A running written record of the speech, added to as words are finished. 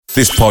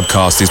This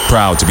podcast is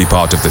proud to be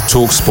part of the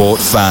TalkSport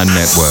Fan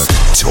Network.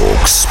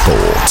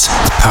 TalkSport.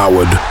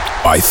 Powered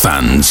by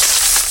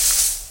fans.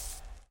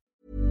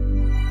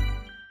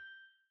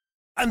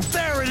 And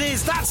there it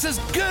is, that's as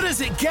good as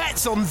it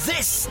gets on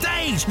this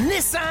stage.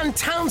 Nissan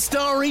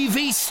Townstar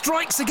EV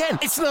strikes again.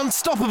 It's an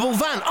unstoppable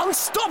van,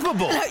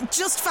 unstoppable.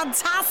 Just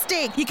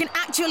fantastic. You can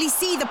actually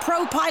see the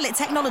ProPilot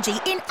technology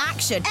in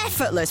action.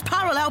 Effortless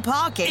parallel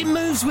parking. It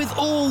moves with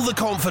all the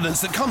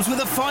confidence that comes with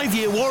a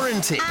 5-year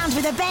warranty. And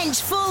with a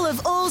bench full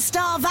of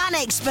all-star van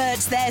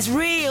experts, there's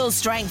real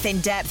strength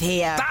in depth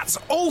here. That's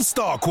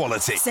all-star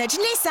quality. Search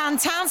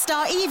Nissan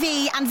Townstar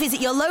EV and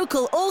visit your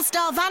local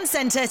all-star van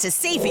centre to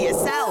see for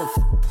yourself.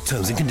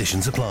 Terms and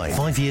conditions apply.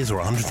 5 years or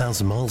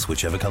 100,000 miles,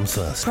 whichever comes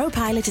first.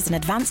 ProPilot is an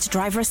advanced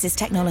driver assist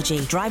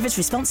technology. Driver's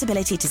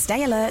responsibility to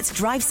stay alert,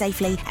 drive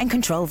safely and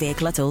control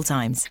vehicle at all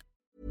times.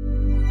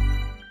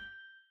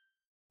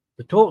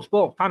 The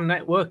TalkSport Fan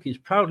Network is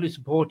proudly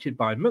supported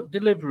by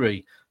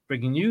McDelivery,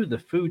 bringing you the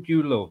food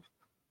you love.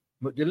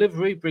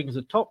 McDelivery brings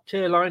a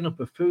top-tier lineup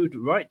of food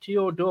right to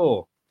your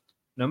door.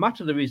 No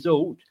matter the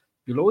result,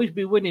 you'll always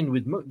be winning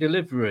with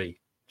McDelivery,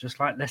 just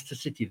like Leicester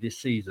City this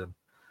season.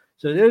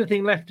 So the only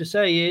thing left to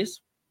say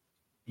is,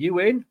 you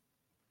win.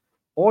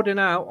 Order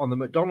now on the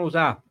McDonald's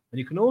app, and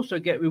you can also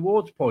get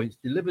rewards points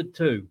delivered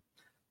too.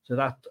 So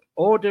that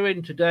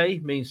ordering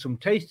today means some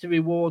tasty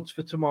rewards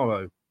for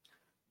tomorrow.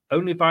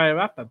 Only via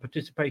app at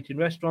participating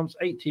restaurants,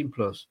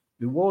 18+.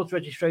 Rewards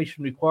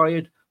registration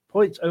required.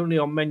 Points only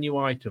on menu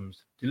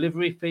items.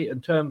 Delivery fee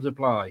and terms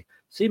apply.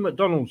 See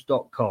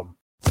mcdonalds.com.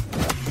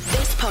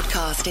 This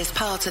podcast is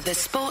part of the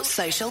Sports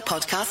Social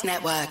Podcast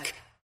Network.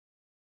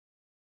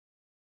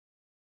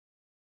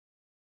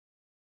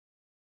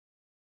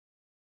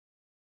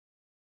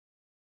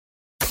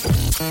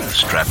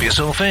 Strap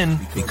yourself in,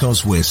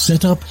 because we're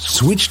set up,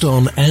 switched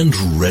on, and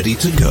ready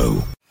to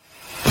go.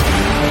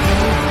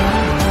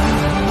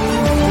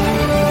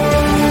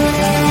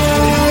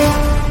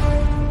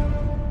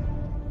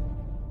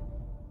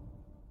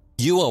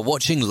 You are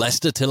watching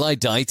Leicester Till I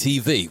Die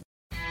TV.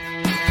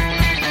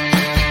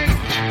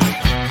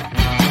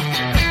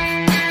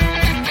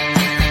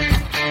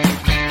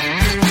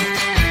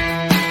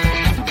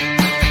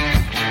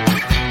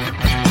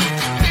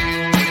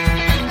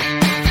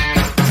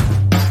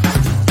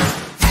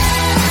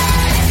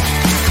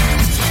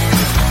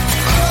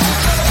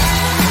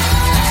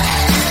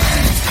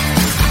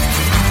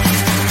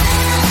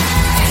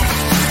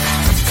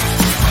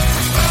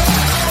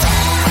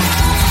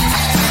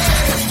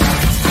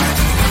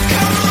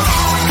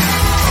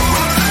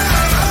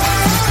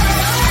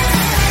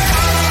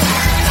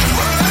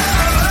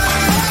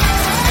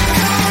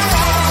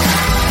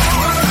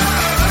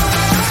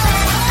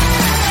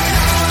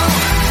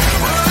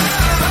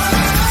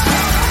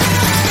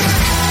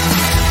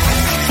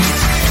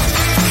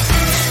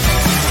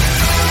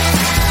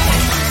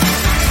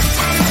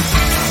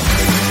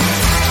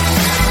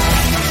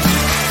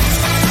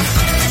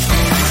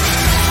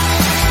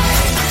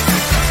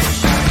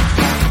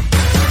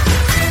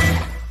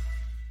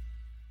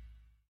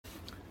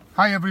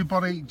 Hi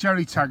everybody,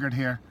 Jerry Taggart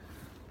here.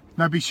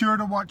 Now be sure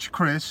to watch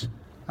Chris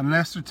and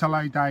Leicester Till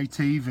I Die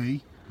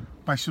TV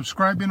by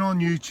subscribing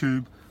on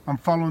YouTube and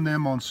following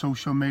them on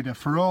social media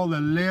for all the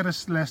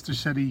latest Leicester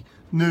City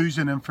news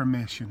and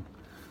information.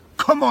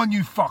 Come on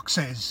you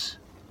foxes!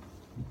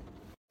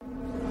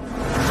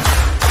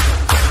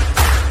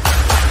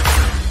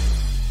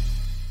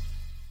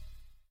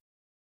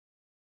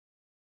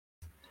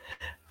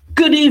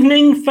 Good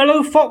evening,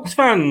 fellow Fox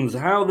fans.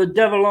 How the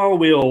devil are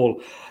we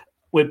all?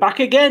 We're back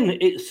again.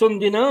 It's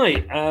Sunday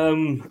night.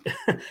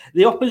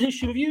 The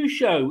Opposition View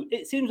show.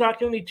 It seems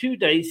like only 2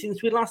 days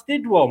since we last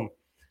did one.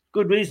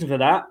 Good reason for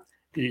that,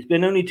 because it's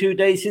been only 2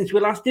 days since we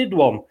last did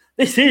one.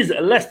 This is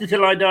Leicester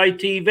Till I Die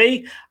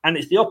TV, and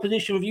it's the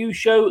Opposition View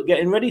show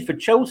getting ready for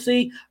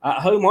Chelsea at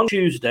home on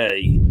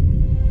Tuesday.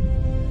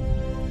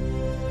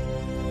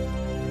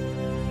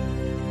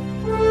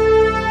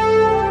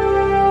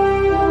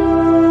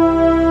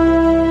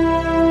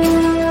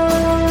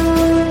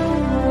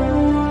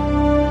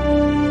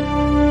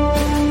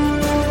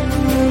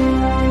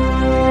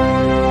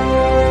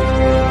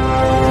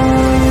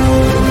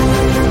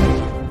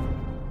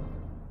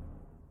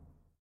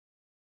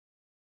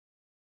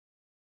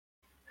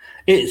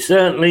 It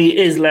certainly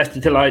is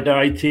Leicester Till I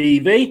Die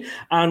TV,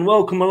 and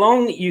welcome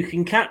along. You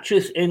can catch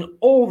us in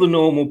all the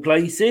normal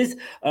places.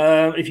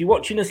 If you're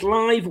watching us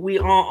live, we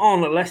are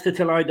on Leicester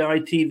Till I Die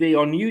TV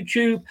on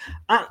YouTube,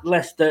 at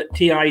Leicester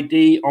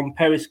TID on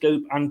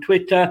Periscope and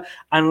Twitter,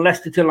 and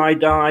Leicester Till I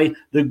Die,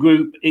 the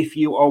group, if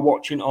you are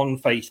watching on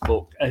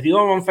Facebook. If you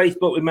are on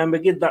Facebook, remember,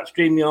 give that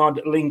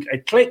StreamYard link a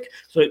click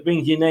so it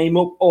brings your name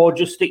up, or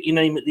just stick your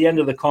name at the end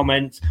of the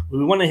comments.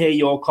 We want to hear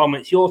your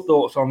comments, your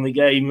thoughts on the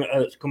game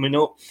that's coming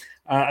up.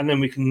 And then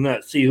we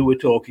can see who we're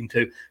talking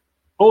to.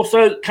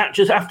 Also, catch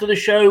us after the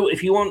show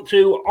if you want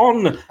to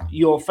on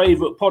your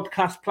favourite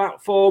podcast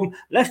platform.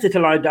 Leicester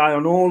Till I Die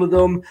on all of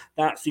them.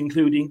 That's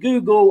including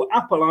Google,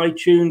 Apple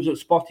iTunes,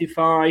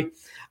 Spotify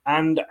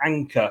and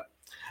Anchor.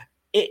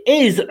 It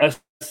is a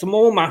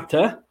small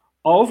matter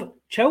of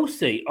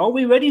Chelsea. Are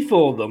we ready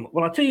for them?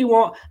 Well, I'll tell you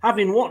what,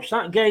 having watched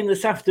that game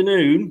this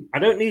afternoon, I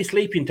don't need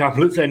sleeping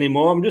tablets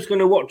anymore. I'm just going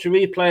to watch a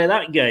replay of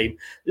that game.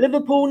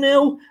 Liverpool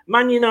 0,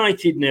 Man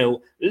United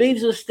 0.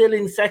 Leaves us still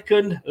in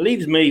second,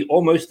 leaves me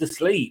almost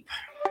asleep.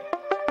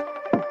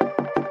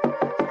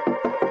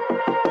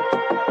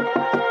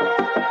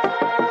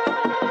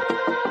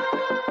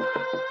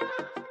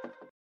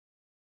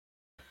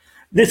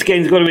 This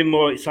game's got to be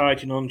more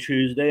exciting on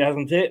Tuesday,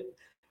 hasn't it?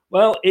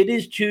 Well, it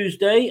is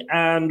Tuesday,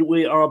 and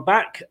we are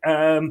back.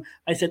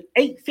 I said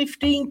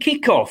 8:15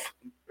 kickoff.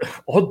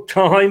 Odd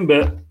time,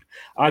 but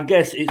I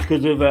guess it's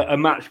because of a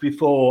match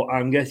before.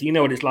 I'm guessing you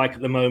know what it's like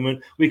at the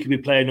moment. We could be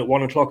playing at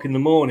 1 o'clock in the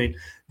morning.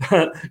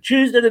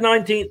 Tuesday the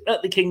 19th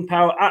at the King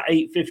Power at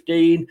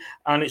 8:15,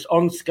 and it's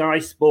on Sky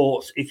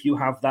Sports if you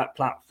have that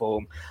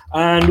platform.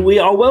 And we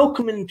are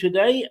welcoming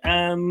today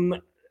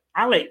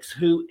Alex,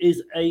 who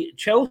is a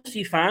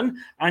Chelsea fan,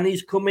 and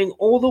he's coming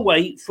all the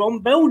way from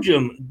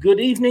Belgium. Good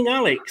evening,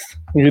 Alex.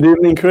 Good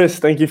evening, Chris.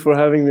 Thank you for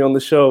having me on the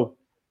show.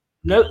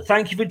 No,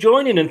 thank you for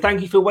joining, and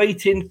thank you for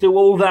waiting through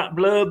all that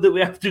blurb that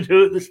we have to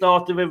do at the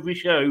start of every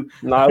show.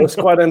 No, it was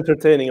quite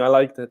entertaining. I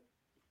liked it.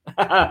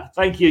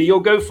 Thank you. You'll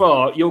go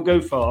far. You'll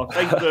go far.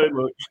 Thank you very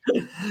much.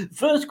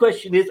 First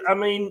question is, I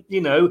mean,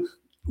 you know,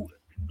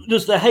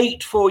 there's the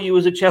hate for you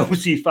as a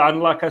Chelsea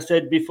fan, like I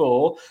said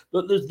before,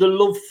 but there's the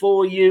love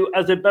for you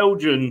as a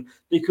Belgian,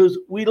 because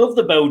we love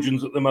the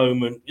Belgians at the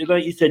moment.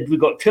 Like you said, we've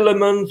got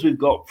Tillemans, we've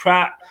got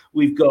Pratt,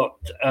 we've got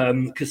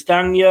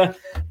Castagna.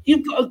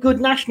 You've got a good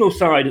national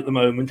side at the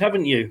moment,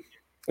 haven't you?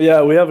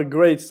 Yeah, we have a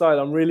great side.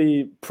 I'm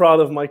really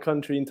proud of my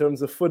country in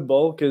terms of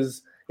football,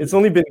 because it's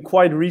only been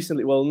quite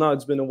recently. Well, now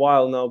it's been a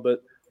while now,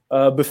 but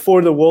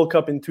before the World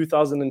Cup in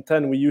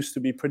 2010, we used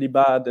to be pretty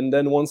bad. And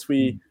then once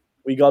we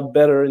got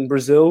better in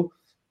Brazil,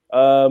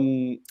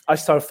 I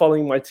started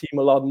following my team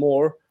a lot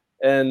more.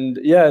 And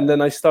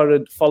then I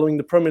started following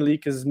the Premier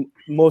League, because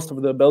most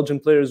of the Belgian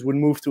players would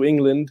move to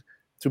England,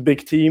 to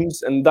big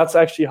teams. And that's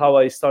actually how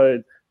I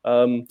started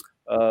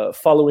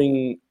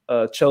following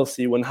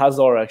Chelsea when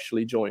Hazard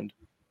actually joined.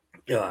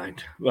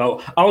 Right.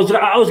 Well, I was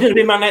going to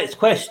be my next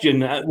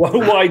question.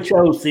 Why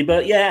Chelsea?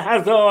 But yeah,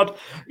 Hazard,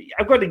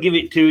 I've got to give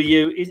it to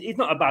you. He's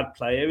not a bad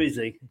player, is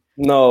he?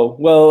 No.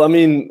 Well, I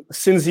mean,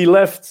 since he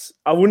left,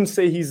 I wouldn't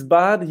say he's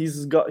bad.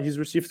 He's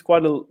received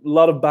quite a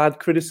lot of bad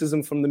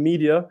criticism from the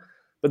media.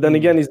 But then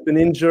again, he's been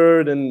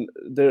injured, and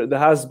there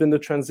has been the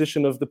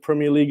transition of the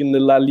Premier League and the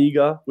La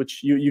Liga,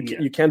 which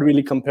you can't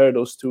really compare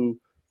those two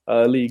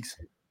leagues.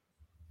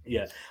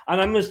 Yeah,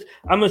 and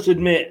I must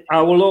admit,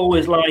 I will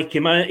always like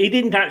him. He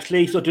didn't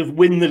actually sort of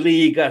win the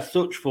league as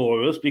such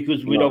for us,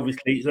 because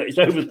obviously it's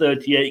over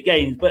 38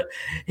 games. But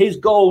his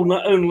goal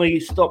not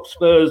only stopped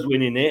Spurs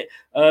winning it,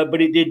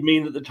 but it did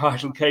mean that the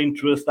title came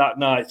to us that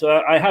night.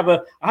 So I have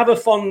a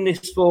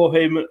fondness for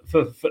him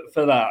for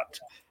that.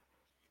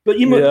 But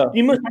you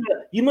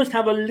must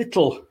have a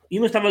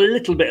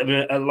little bit of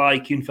a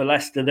liking for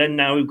Leicester. Then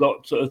now we've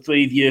got sort of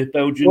 3 of you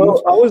Belgians.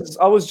 Well,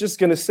 I was just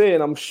gonna say,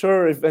 and I'm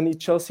sure if any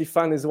Chelsea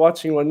fan is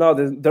watching or not,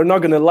 they're not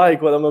gonna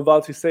like what I'm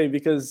about to say,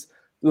 because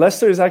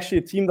Leicester is actually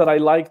a team that I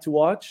like to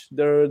watch.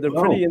 They're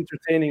pretty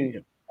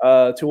entertaining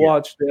to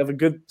watch. They have a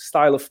good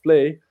style of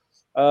play,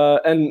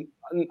 and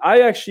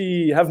I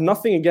actually have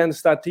nothing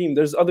against that team.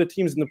 There's other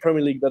teams in the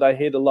Premier League that I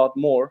hate a lot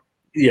more.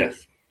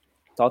 Yes,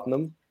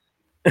 Tottenham.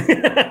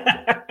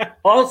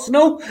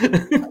 Arsenal?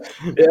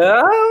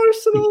 Yeah,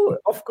 Arsenal,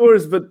 of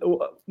course, but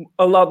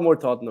a lot more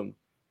Tottenham.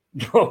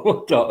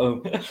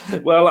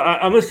 Well,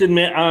 I must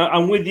admit,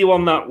 I'm with you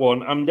on that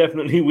one. I'm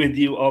definitely with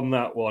you on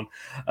that one.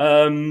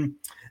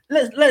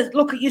 Let's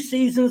look at your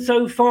season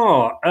so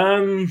far. I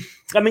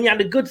mean, you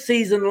had a good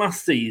season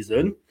last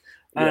season.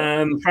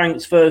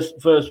 Frank's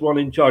first one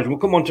in charge. We'll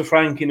come on to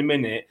Frank in a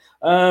minute.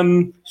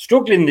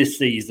 Struggling this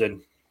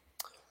season.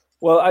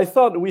 Well, I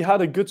thought we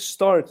had a good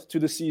start to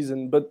the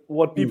season, but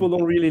what people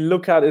don't really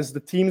look at is the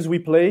teams we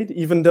played,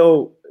 even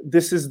though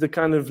this is the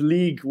kind of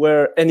league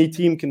where any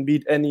team can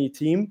beat any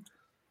team.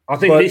 I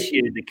think this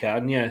year they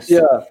can, yes.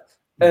 Yeah,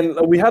 and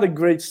we had a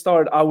great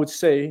start, I would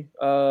say.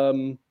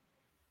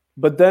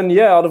 But then,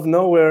 out of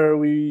nowhere,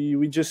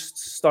 we just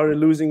started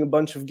losing a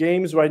bunch of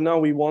games. Right now,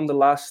 we won the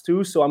last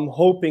 2, so I'm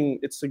hoping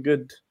it's a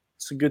good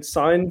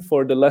sign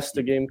for the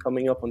Leicester game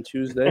coming up on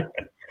Tuesday.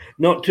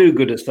 Not too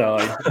good a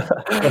sign.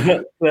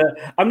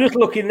 I'm just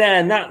looking there,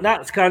 and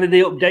that's kind of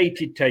the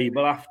updated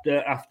table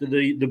after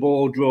the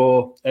ball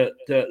draw at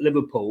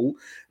Liverpool.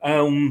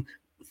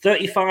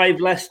 35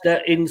 Leicester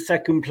in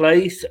second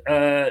place,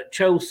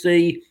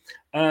 Chelsea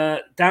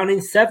down in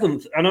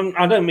 7th. And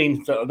I don't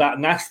mean sort of that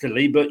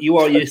nastily, but you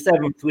are your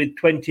 7th with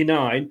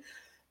 29.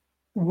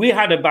 We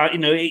had about,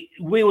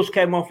 wheels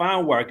came off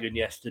our wagon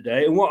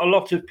yesterday. And what a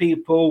lot of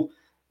people,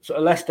 sort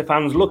of Leicester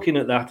fans looking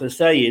at that, are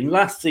saying,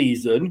 last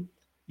season,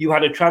 you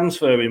had a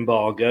transfer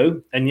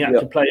embargo and you had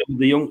to play with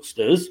the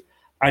youngsters,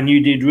 and you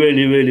did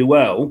really, really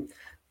well.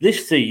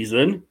 This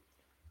season,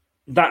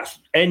 that's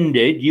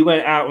ended. You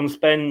went out and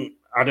spent,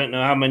 I don't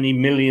know how many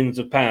millions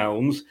of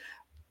pounds,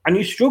 and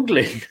you're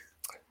struggling.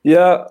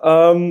 Yeah.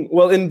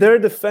 Well, in their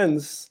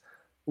defense,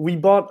 we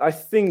bought, I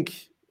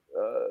think,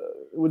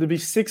 would it be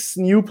 6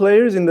 new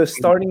players in the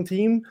starting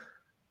team?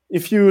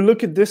 If you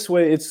look at this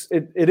way,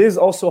 it is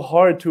also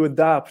hard to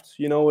adapt.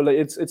 Like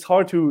it's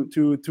hard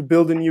to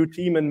build a new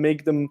team and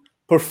make them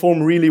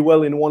perform really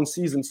well in one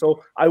season.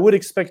 So I would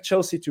expect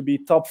Chelsea to be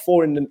top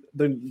 4 in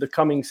the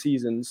coming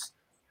seasons.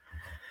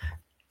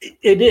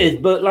 It is,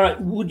 but like,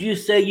 would you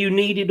say you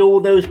needed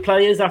all those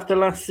players after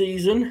last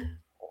season?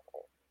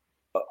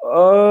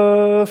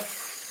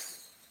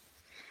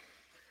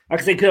 I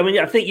think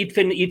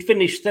you'd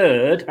finished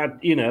third, and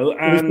we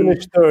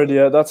finished third.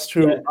 Yeah, that's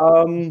true. Yeah.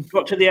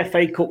 Got to the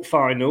FA Cup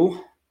final.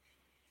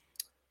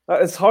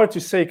 It's hard to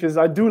say because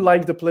I do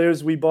like the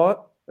players we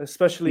bought,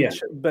 especially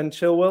Ben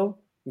Chilwell,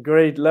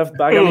 great left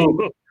back.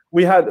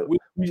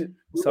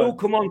 We'll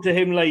come on to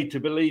him later,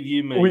 believe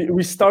you me.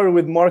 We started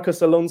with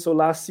Marcos Alonso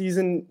last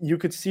season. You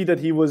could see that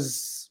he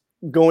was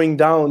going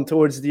down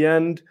towards the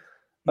end.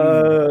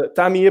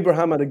 Tammy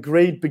Abraham had a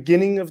great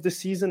beginning of the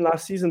season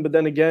last season, but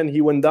then again he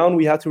went down.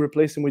 We had to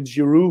replace him with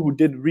Giroud, who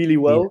did really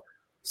well. Yeah.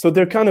 So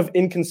they're kind of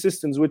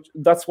inconsistent, which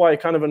that's why I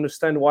kind of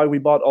understand why we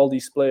bought all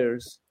these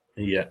players.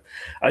 Yeah.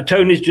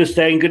 Tony's just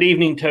saying, good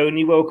evening,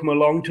 Tony. Welcome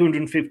along.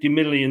 250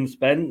 million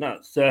spent.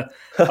 That's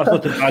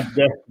not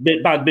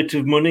a bad bit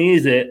of money,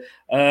 is it?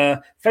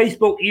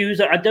 Facebook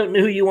user, I don't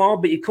know who you are,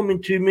 but you're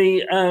coming to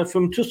me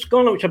from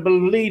Tuscaloosa, which I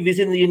believe is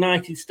in the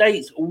United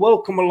States.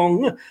 Welcome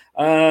along.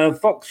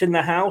 Fox in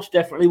the house,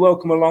 definitely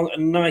welcome along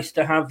and nice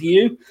to have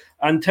you.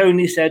 And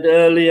Tony said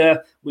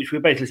earlier, which we're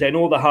basically saying,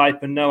 all the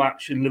hype and no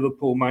action,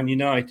 Liverpool, Man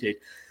United.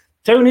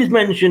 Tony's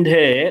mentioned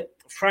here,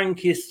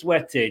 Frank is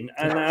sweating,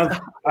 and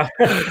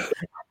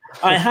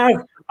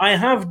I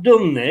have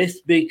done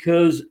this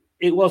because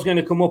it was going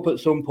to come up at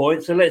some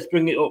point. So let's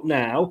bring it up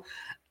now.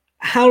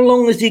 How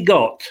long has he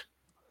got?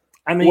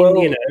 I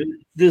mean,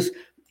 there's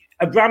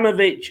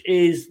Abramovich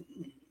is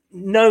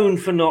known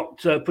for not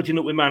putting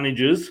up with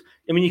managers.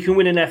 I mean, you can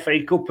win an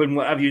FA Cup and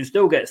what have you, and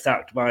still get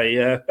sacked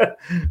by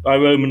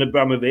Roman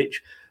Abramovich.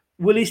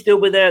 Will he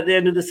still be there at the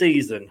end of the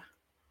season?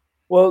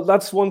 Well,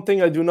 that's one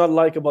thing I do not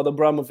like about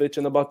Abramovich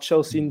and about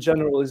Chelsea in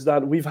general is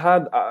that we've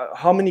had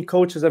how many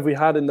coaches have we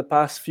had in the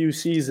past few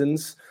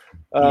seasons?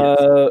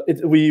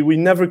 We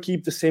never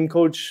keep the same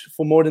coach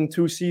for more than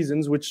 2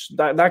 seasons, which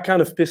that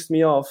kind of pissed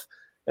me off.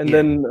 And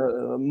then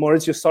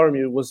Maurizio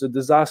Sarri was a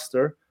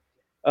disaster.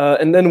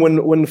 And then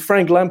when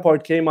Frank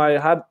Lampard came, I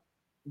had a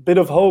bit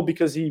of hope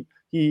because he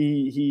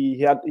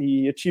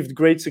achieved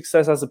great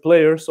success as a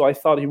player. So I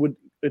thought he would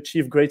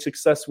achieve great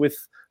success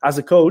as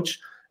a coach.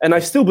 And I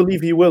still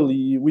believe he will.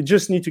 We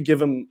just need to give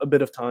him a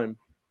bit of time.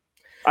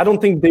 I don't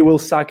think they will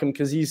sack him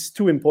because he's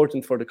too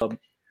important for the club.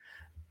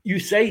 You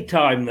say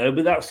time though,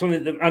 but that's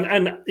something that,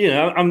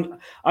 and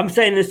I'm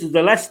saying this as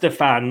a Leicester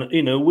fan.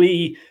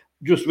 We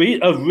just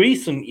of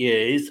recent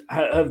years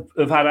have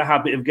had a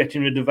habit of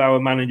getting rid of our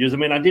managers. I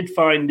mean, I did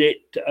find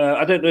it.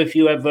 I don't know if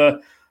you ever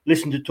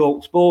listen to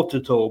Talk Sport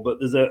at all, but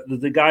there's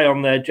a guy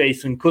on there,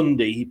 Jason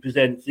Cundy. He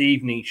presents the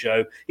evening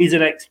show. He's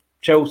an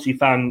ex-Chelsea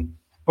fan.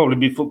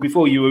 Probably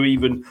before you were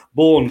even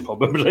born,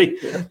 probably.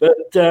 Yeah.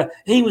 But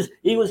he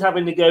was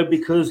having to go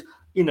because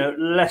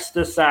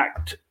Leicester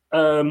sacked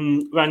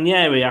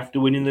Ranieri after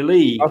winning the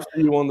league.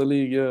 After you won the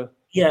league, yeah.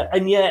 Yeah,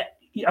 and yet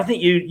I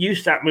think you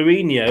sacked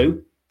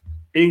Mourinho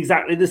in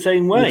exactly the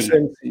same way. The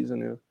same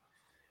season,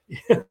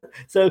 yeah.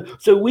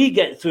 So we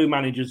get through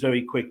managers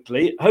very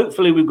quickly.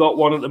 Hopefully, we've got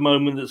one at the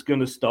moment that's going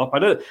to stop.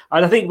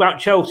 I think about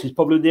Chelsea is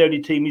probably the only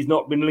team he's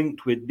not been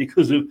linked with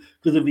because of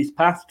his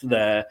past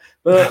there,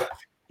 but.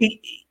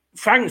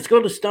 Frank's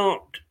got to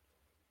start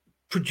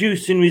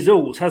producing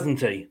results, hasn't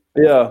he?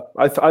 Yeah,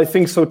 I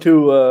think so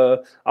too.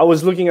 I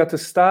was looking at the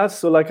stats.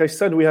 So like I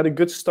said, we had a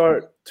good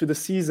start to the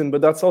season,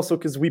 but that's also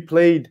because we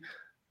played,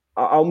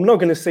 I'm not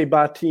going to say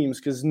bad teams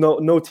because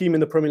no team in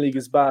the Premier League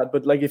is bad.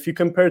 But like if you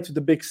compare it to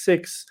the Big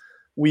Six,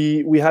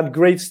 we had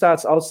great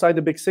stats outside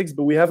the Big Six,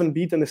 but we haven't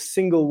beaten a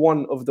single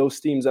one of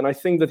those teams. And I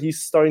think that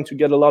he's starting to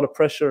get a lot of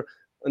pressure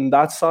on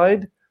that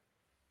side.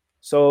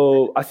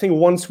 So I think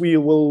once we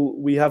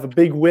have a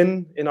big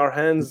win in our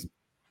hands,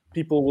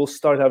 people will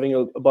start having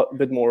a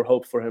bit more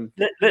hope for him.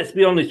 Let's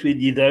be honest with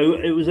you, though.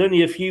 It was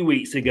only a few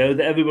weeks ago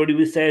that everybody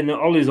was saying that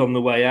Ollie's on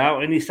the way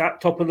out, and he's at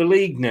top of the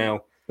league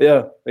now.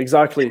 Yeah,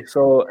 exactly.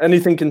 So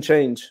anything can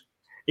change.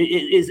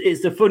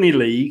 It's a funny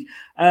league.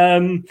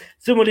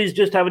 Somebody's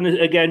just having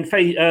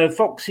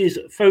Fox's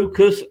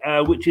Focus,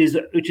 which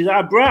is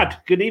our Brad.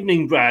 Good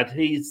evening, Brad.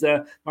 He's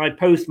my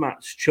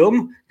post-match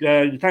chum.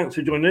 Thanks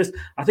for joining us.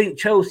 I think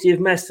Chelsea have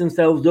messed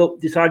themselves up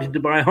deciding to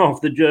buy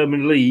half the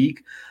German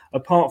league.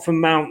 Apart from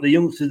Mount, the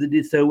youngsters that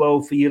did so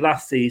well for you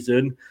last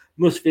season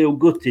must feel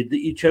gutted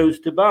that you chose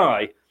to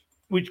buy,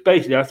 which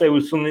basically I say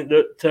was something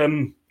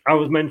that I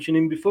was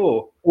mentioning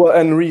before. Well,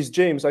 and Reece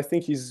James, I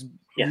think he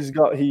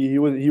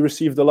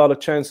received a lot of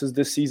chances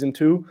this season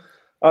too.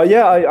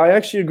 I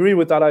actually agree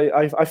with that.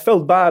 I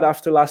felt bad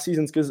after last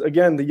season because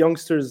again the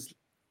youngsters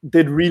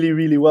did really,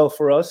 really well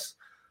for us.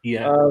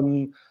 Yeah.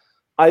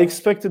 I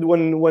expected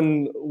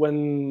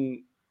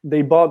when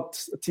they bought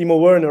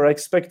Timo Werner, I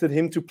expected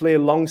him to play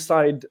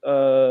alongside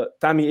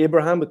Tammy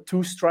Abraham with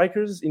 2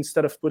 strikers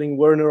instead of putting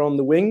Werner on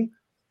the wing.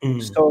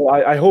 So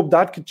I hope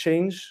that could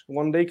change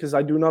one day, because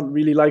I do not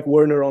really like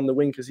Werner on the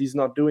wing because he's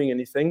not doing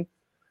anything.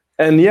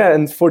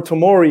 And for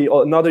Tomori,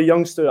 another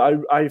youngster,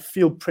 I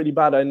feel pretty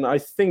bad. And I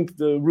think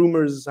the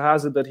rumors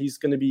has it that he's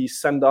going to be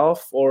sent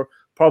off or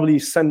probably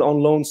sent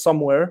on loan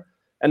somewhere.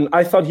 And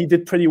I thought he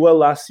did pretty well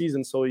last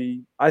season, so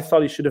I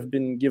thought he should have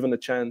been given a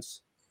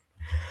chance.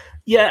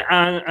 Yeah,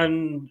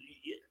 and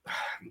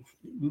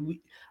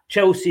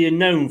Chelsea are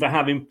known for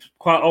having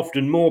quite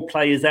often more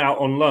players out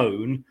on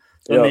loan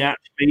than they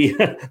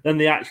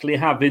actually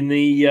have in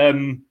the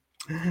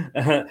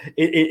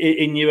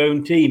in your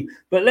own team.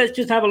 But let's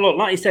just have a look.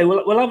 Like you say,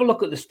 we'll have a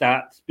look at the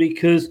stats,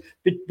 because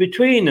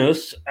between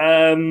us,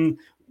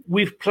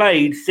 we've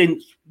played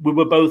since we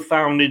were both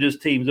founded as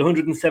teams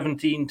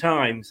 117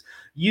 times.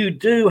 You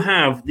do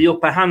have the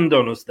upper hand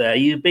on us there.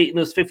 You've beaten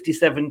us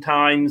 57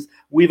 times.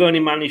 We've only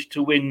managed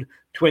to win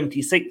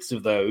 26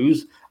 of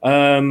those.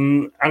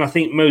 And I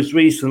think most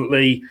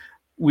recently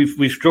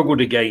we've struggled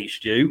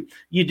against you.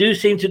 You do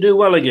seem to do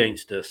well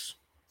against us.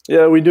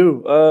 Yeah, we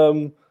do.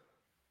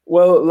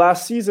 Well,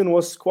 last season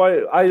was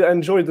I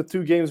enjoyed the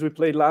 2 games we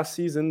played last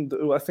season.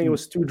 I think it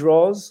was 2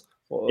 draws.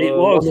 It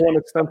was. 1-1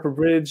 at Stamford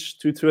Bridge,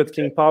 2-2 at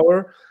King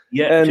Power.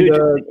 Yeah, and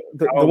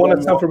the one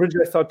at Stamford Bridge,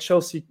 I thought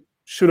Chelsea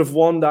should have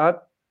won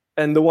that.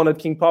 And the one at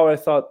King Power, I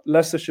thought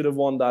Leicester should have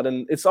won that.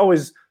 And it's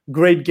always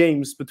great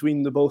games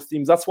between the both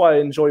teams. That's why I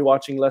enjoy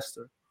watching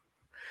Leicester.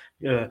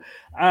 Yeah,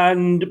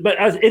 but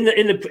as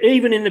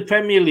even in the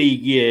Premier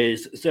League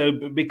years, so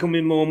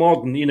becoming more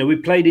modern, we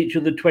played each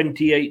other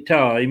 28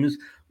 times.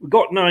 We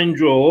got 9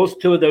 draws,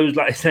 2 of those,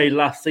 like I say,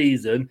 last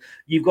season.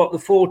 You've got the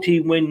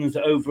 14 wins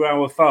over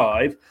our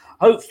 5.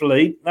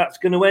 Hopefully, that's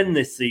going to end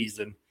this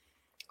season.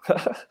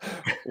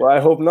 Well, I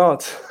hope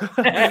not.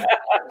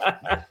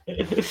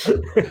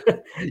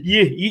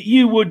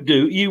 You would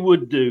do.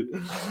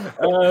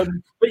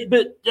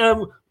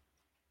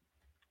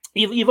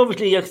 You've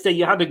obviously, like I say,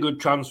 you had a good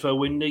transfer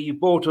window. You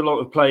bought a lot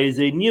of players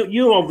in.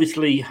 You're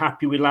obviously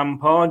happy with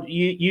Lampard.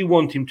 You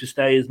want him to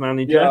stay as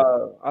manager. Yeah,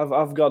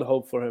 I've got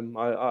hope for him.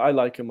 I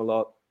like him a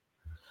lot.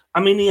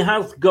 I mean, he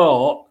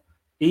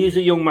is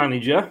a young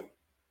manager.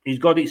 He's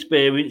got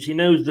experience. He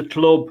knows the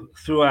club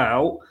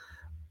throughout.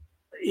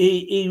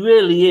 He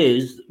really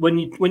is. When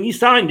you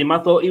signed him, I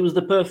thought he was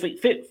the perfect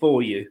fit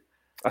for you.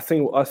 I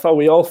thought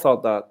we all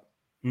thought that.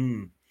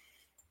 And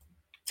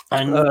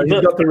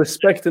he's got the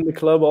respect in the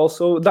club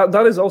also.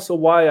 That is also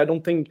why I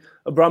don't think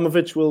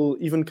Abramovich will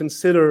even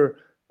consider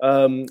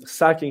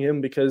sacking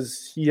him,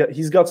 because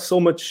he's got so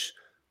much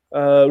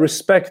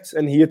respect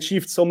and he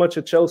achieved so much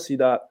at Chelsea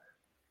that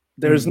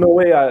there's no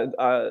way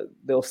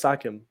they'll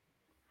sack him.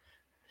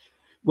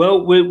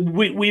 Well,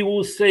 we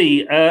will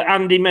see.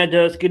 Andy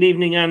Medhurst, good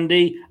evening,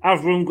 Andy.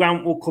 Avram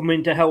Grant will come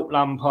in to help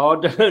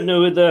Lampard. I don't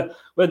know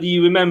whether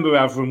you remember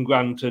Avram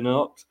Grant or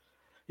not.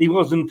 He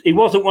wasn't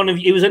one of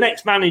you. He was an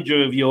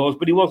ex-manager of yours,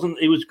 but he wasn't.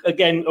 It was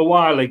again a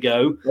while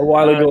ago.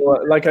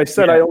 Like I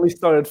said, I only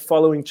started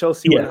following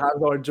Chelsea when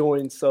Hazard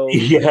joined. So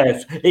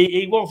yes,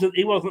 he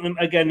wasn't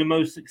again the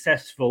most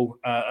successful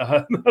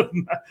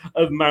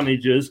of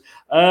managers.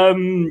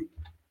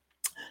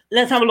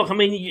 Let's have a look. I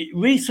mean,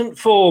 recent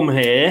form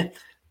here.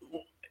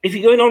 If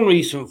you're going on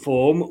recent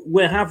form,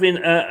 we're having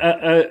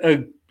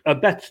a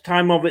better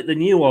time of it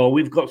than you are.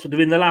 We've got sort of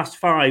in the last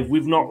 5,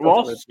 we've not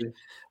lost.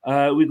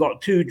 We've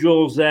got 2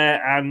 draws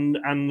there and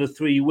the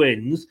 3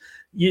 wins.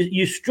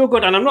 You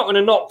struggled, and I'm not going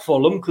to knock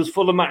Fulham because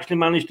Fulham actually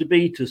managed to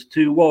beat us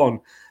 2-1.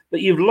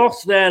 But you've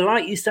lost there,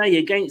 like you say,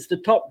 against the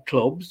top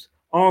clubs,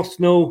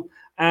 Arsenal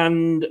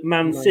and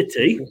Man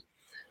City.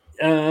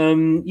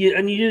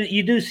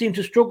 You do seem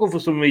to struggle for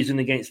some reason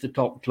against the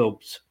top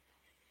clubs.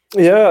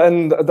 Yeah,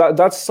 and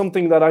that's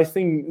something that I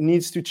think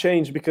needs to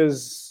change,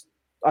 because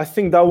I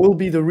think that will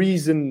be the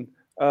reason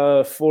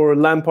for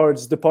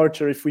Lampard's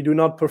departure if we do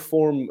not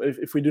perform,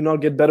 if we do not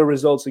get better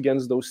results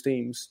against those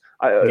teams.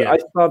 I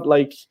thought,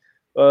 like,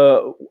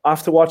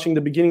 after watching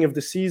the beginning of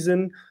the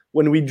season,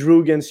 when we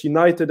drew against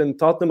United and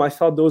Tottenham, I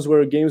thought those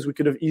were games we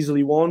could have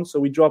easily won. So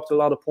we dropped a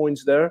lot of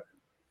points there.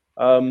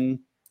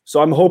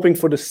 So I'm hoping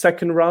for the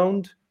second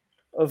round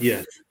of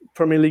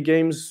Premier League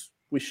games,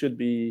 we should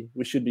be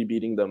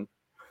beating them.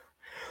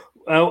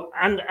 Well,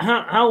 and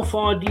how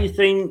far do you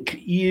think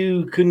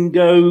you can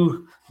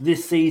go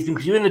this season?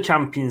 Because you're in the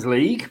Champions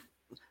League,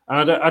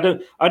 and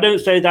I don't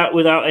say that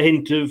without a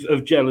hint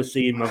of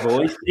jealousy in my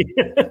voice.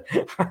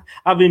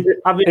 having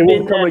it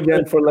will come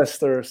again for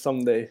Leicester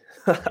someday.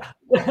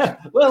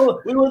 Well,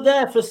 we were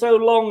there for so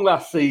long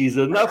last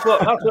season. That's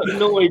what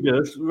annoyed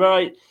us,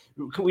 right?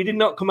 We did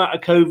not come out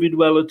of COVID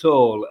well at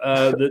all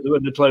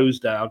when they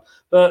closed down.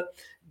 But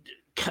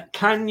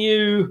can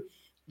you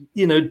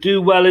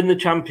do well in the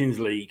Champions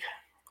League?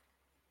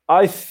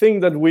 I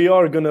think that we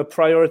are going to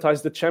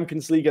prioritize the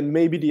Champions League and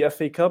maybe the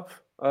FA Cup.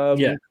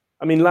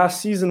 I mean,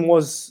 last season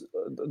was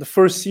the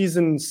first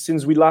season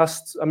since we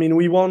last. I mean,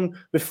 we won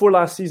before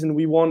last season.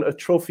 We won a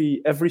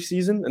trophy every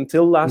season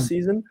until last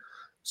season.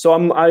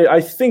 So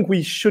I think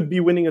we should be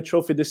winning a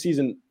trophy this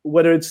season.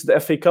 Whether it's the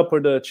FA Cup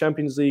or the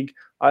Champions League,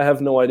 I have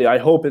no idea. I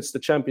hope it's the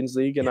Champions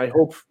League, and I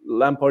hope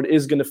Lampard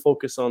is going to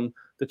focus on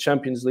the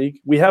Champions League.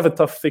 We have a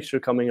tough fixture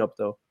coming up,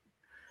 though.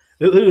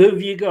 Who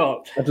have you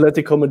got?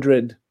 Atletico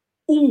Madrid.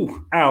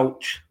 Ooh,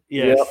 ouch.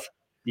 Yes.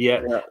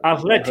 Yeah.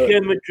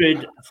 Atletico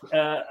Madrid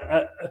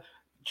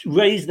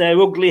raise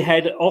their ugly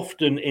head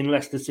often in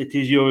Leicester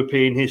City's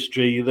European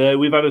history.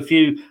 We've had a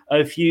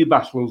few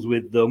battles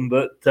with them,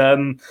 but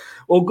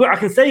I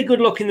can say good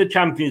luck in the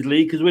Champions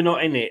League because we're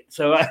not in it.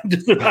 So I'm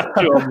just a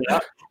matter on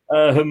that.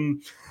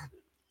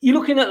 You're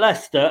looking at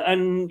Leicester,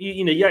 and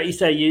you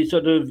say you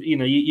sort of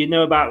you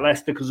know about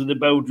Leicester because of the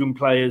Belgian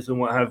players and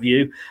what have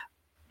you.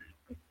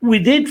 We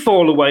did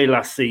fall away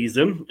last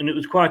season, and it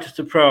was quite a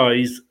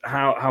surprise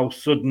how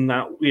sudden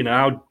that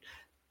how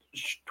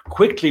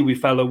quickly we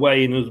fell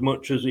away, in as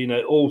much as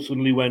all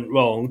suddenly went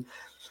wrong.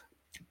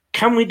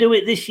 Can we do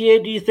it this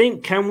year, do you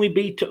think? Can we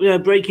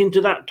break into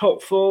that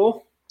top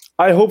four?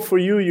 I hope for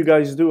you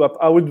guys do.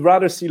 I would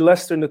rather see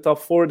Leicester in the top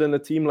four than a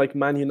team like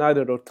Man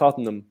United or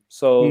Tottenham.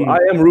 So I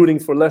am rooting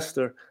for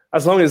Leicester,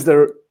 as long as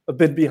they're a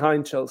bit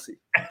behind Chelsea.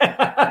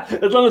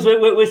 As long as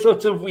we're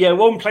sort of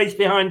one place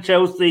behind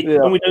Chelsea,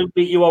 and we don't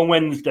beat you on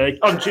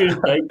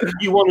Tuesday,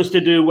 you want us to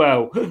do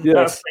well. Yes.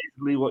 That's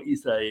basically what you're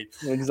saying.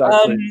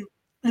 Exactly.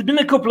 There's been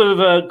a couple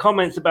of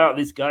comments about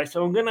this guy,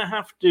 so I'm going to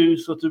have to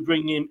sort of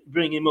bring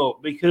him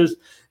up because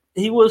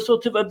he was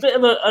sort of a bit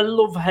of a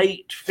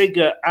love-hate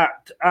figure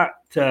at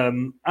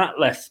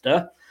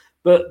Leicester.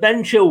 But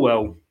Ben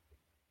Chilwell,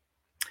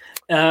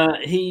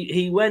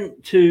 he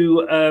went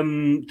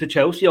to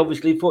Chelsea,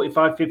 obviously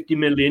 45-50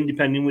 million,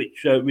 depending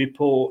which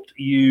report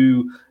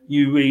you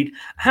read.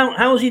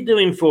 How's he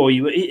doing for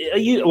you?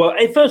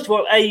 First of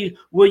all,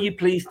 were you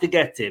pleased to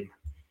get him?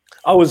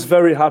 I was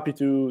very happy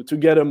to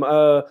get him.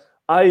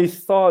 I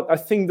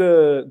think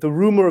the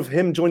rumor of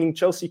him joining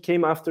Chelsea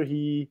came after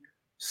he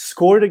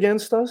scored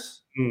against us.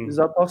 Is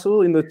that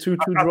possible in the 2-2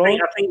 draw?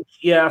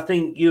 I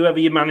think whoever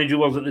your manager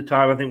was at the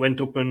time, I think went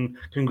up and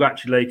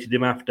congratulated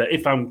him after.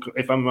 If I'm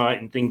right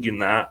in thinking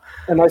that.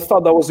 And I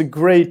thought that was a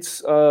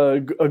great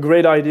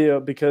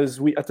idea because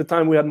at the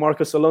time we had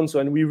Marcos Alonso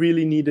and we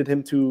really needed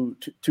him to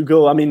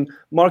go. I mean,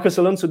 Marcos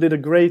Alonso did a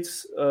great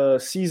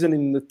season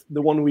in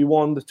the one we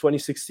won, the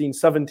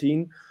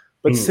 2016-17.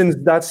 But since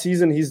that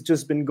season, he's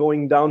just been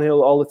going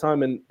downhill all the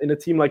time. And in a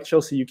team like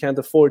Chelsea, you can't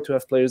afford to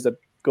have players that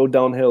go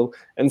downhill.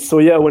 And so,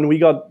 when we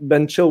got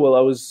Ben Chilwell,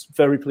 I was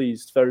very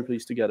pleased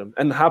to get him.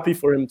 And happy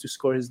for him to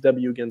score his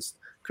debut against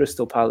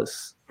Crystal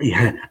Palace.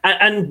 Yeah.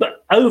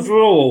 But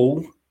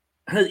overall,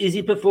 is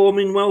he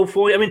performing well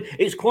for you? I mean,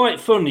 it's quite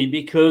funny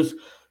because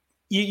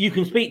you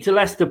can speak to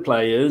Leicester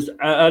fans,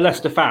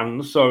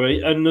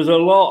 and there's a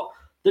lot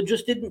that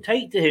just didn't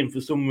take to him for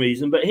some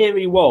reason. But here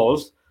he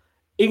was,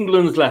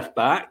 England's left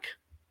back.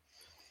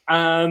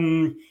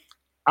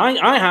 I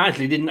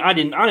actually didn't.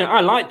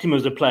 I liked him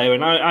as a player,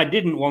 and I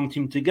didn't want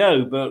him to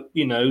go. But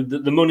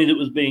the money that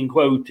was being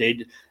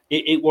quoted,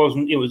 it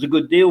wasn't. It was a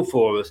good deal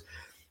for us.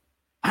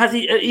 Has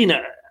he?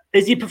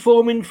 Is he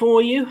performing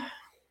for you?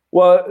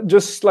 Well,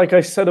 just like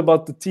I said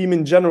about the team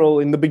in general,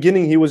 in the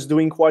beginning he was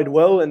doing quite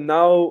well, and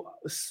now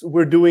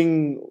we're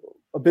doing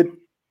a bit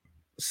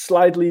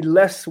slightly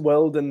less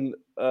well than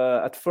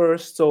at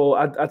first. So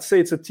I'd say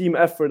it's a team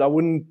effort. I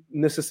wouldn't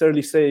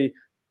necessarily say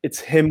it's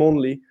him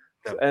only.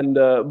 Yeah. And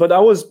but I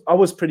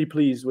was pretty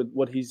pleased with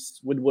what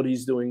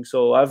he's doing.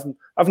 So I've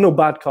no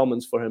bad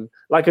comments for him.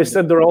 Like I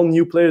said, they're all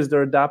new players.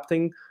 They're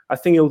adapting. I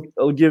think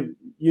you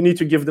need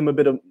to give them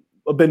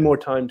a bit more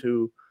time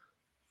to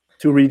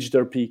reach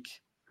their peak.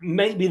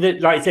 Maybe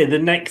like I say, the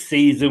next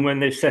season when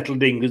they've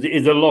settled in, because it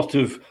is a lot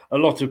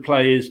of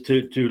players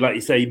to like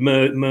you say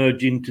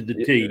merge into the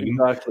team.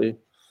 Exactly.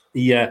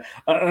 Yeah,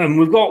 and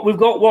we've got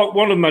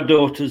one of my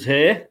daughters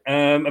here.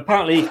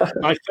 Apparently,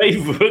 my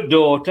favourite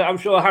daughter. I'm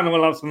sure Hannah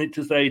will have something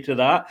to say to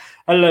that.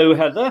 Hello,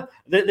 Heather.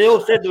 They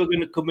all said they were going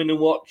to come in and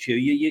watch you.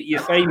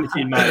 You're famous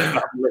in my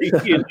family.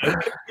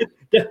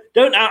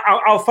 Don't.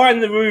 I'll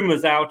find the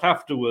rumours out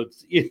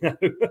afterwards.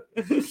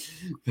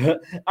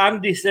 But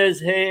Andy says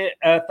here,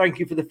 thank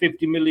you for the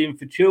 50 million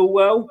for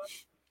Chilwell.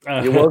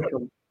 You're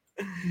welcome.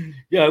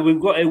 Yeah,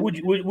 we've got.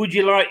 Would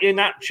you like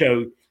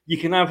Iheanacho? You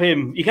can have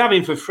him. You can have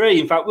him for free.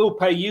 In fact, we'll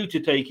pay you to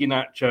take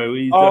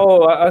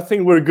Iheanacho. I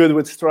think we're good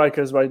with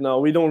strikers right now.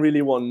 We don't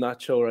really want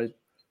Nacho, right?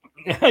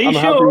 Are you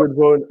sure? Happy with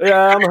Werner.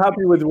 Yeah, I'm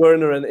happy with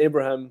Werner and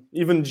Abraham.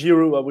 Even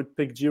Giroud, I would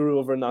pick Giroud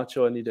over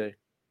Nacho any day.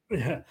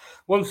 Yeah.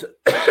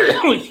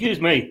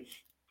 Excuse me.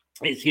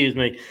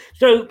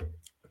 So,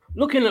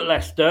 looking at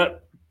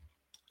Leicester,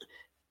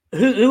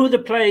 who are the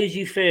players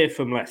you fear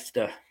from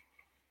Leicester?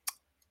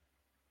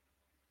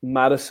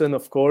 Maddison,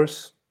 of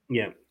course.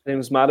 Yeah.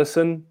 James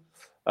Maddison.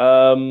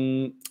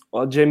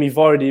 Jamie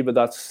Vardy, but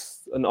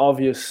that's an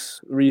obvious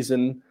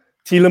reason.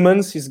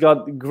 Tielemans, he's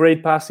got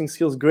great passing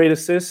skills, great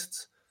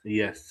assists.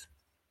 Yes.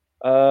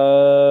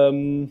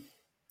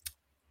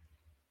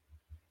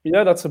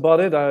 Yeah, that's about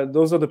it.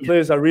 Those are the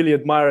players I really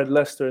admire at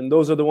Leicester, and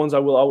those are the ones I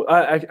will.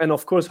 And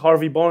of course,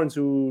 Harvey Barnes,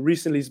 who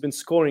recently has been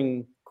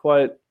scoring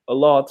quite a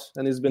lot,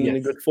 and he's been in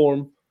a good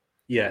form.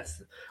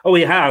 Yes. Oh,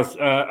 he has,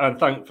 and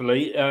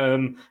thankfully,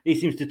 he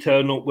seems to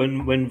turn up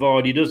when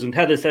Vardy doesn't.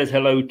 Heather says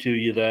hello to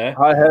you there.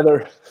 Hi,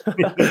 Heather.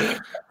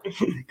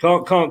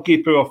 can't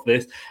keep her off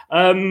this.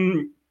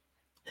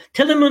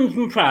 Tielemans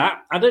and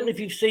Pratt, I don't know if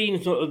you've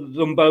seen sort of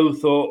them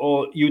both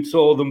or you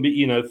saw them, but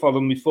follow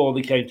them before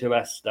they came to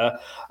Leicester.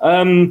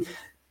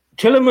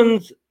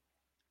 Tielemans,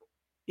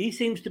 he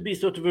seems to be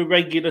sort of a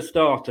regular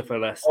starter for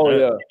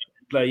Leicester.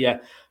 Oh yeah.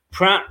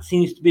 Pratt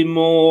seems to be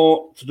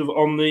more sort of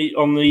on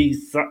the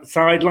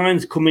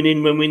sidelines, coming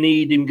in when we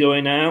need him,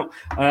 going out.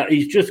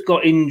 He's just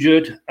got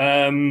injured.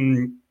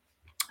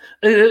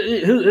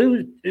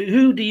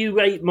 Who do you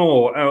rate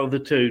more out of the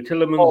two,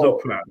 Tielemans or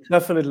Pratt?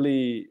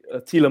 Definitely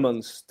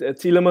Tielemans.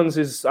 Tielemans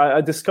is,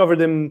 I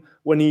discovered him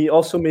when he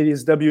also made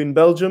his debut in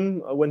Belgium,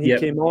 when he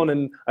came on,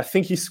 and I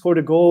think he scored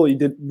a goal. He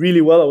did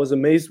really well. I was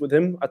amazed with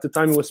him. At the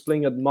time, he was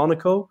playing at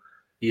Monaco.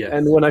 Yes.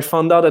 And when I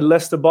found out that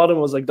Leicester bottom, I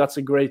was like, that's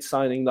a great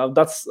signing. Now,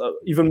 that's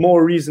even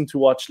more reason to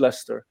watch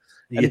Leicester.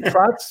 And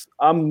Pratt,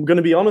 I'm going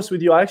to be honest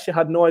with you, I actually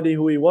had no idea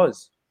who he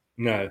was.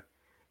 No.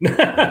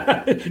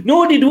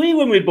 Nor did we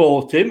when we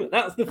bought him.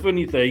 That's the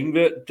funny thing.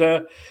 But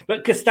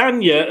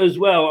Castagna as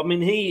well. I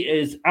mean, he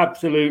is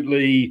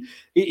absolutely.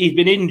 He's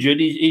been injured.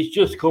 He's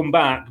just come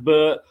back.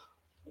 But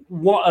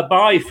what a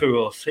buy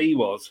for us he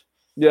was.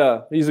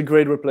 Yeah, he's a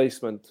great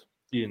replacement.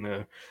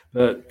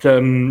 But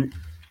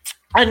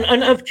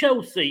and of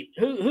Chelsea,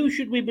 who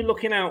should we be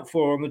looking out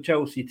for on the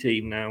Chelsea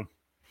team now?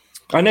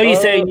 I know you're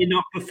saying you're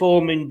not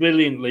performing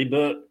brilliantly,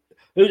 but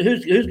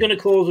who's going to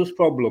cause us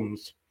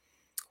problems?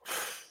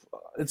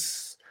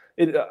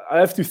 I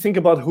have to think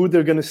about who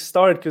they're going to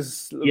start,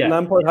 because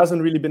Lampard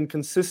hasn't really been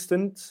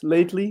consistent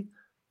lately.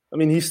 I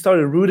mean, he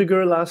started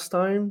Rudiger last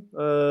time,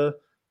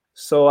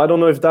 so I don't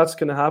know if that's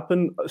going to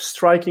happen.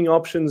 Striking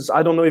options,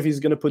 I don't know if he's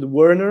going to put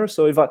Werner.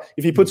 So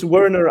if he puts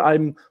Werner,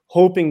 I'm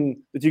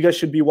hoping that you guys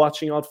should be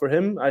watching out for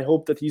him. I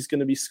hope that he's going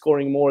to be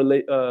scoring more in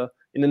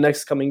the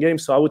next coming game.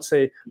 So I would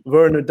say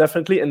Werner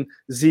definitely, and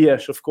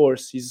Ziyech, of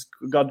course. He's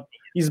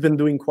been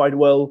doing quite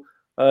well.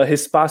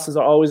 His passes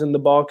are always in the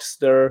box.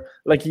 They're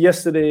like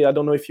yesterday. I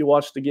don't know if you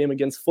watched the game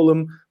against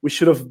Fulham. We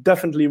should have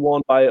definitely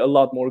won by a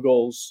lot more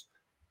goals,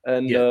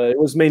 and it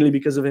was mainly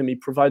because of him. He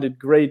provided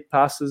great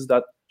passes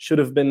that should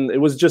have been.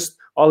 It was just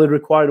all it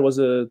required was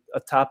a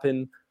tap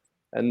in,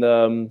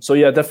 and so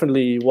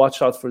definitely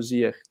watch out for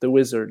Ziyech, the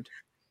wizard.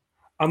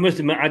 I must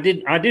admit, I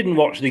didn't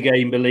watch the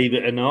game, believe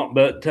it or not,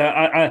 but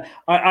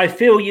I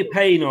feel your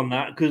pain on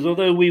that, because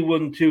although we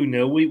won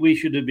 2-0, we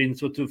should have been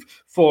sort of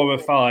 4 or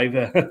 5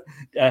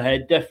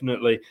 ahead,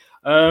 definitely.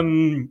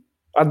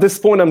 At this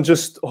point, I'm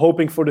just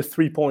hoping for the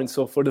 3 points,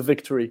 so for the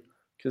victory,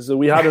 because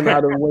we hadn't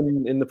had a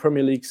win in the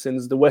Premier League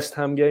since the West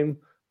Ham game,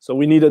 so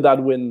we needed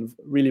that win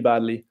really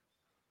badly.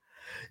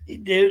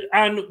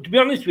 And to be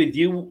honest with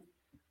you,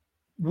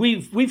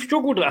 we've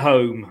struggled at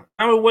home.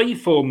 Our away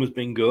form has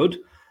been good,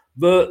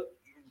 but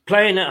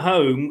playing at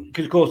home,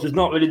 because of course there's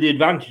not really the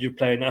advantage of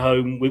playing at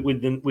home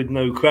with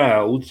no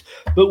crowds,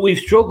 but we've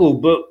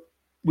struggled. But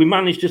we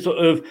managed to sort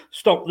of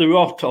stop the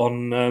rot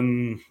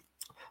on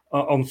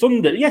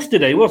Sunday.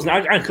 Yesterday, wasn't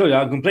it?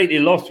 I'm completely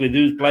lost with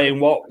who's playing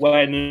what,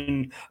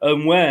 when,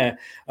 and where.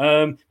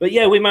 But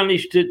we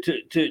managed to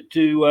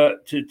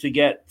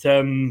get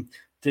the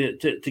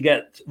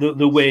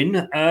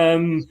win.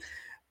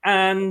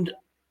 And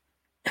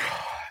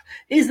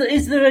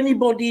is there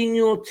anybody in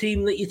your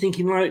team that you're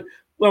thinking, like,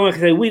 well, like I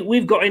say,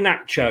 we've got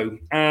Iheanacho,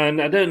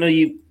 and I don't know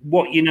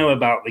what you know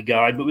about the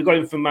guy, but we got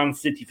him from Man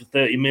City for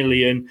 30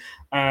 million.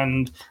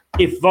 And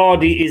if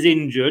Vardy is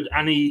injured,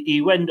 and he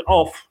went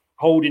off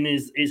holding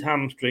his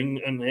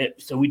hamstring and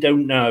hip, so we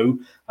don't know.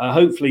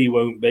 Hopefully he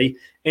won't be.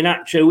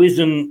 Iheanacho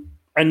isn't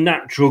a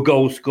natural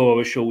goal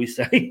scorer, shall we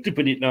say, to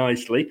put it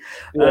nicely.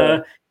 Yeah.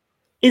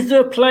 Is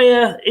there a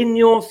player in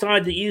your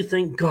side that you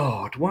think,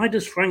 God, why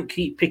does Frank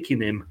keep picking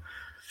him?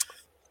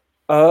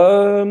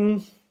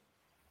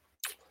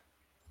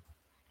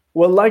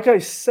 Well, like I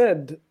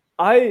said,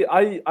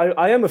 I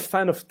am a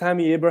fan of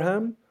Tammy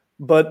Abraham,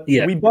 but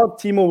we bought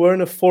Timo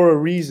Werner for a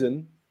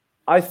reason.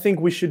 I think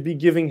we should be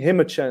giving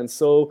him a chance.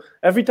 So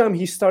every time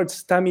he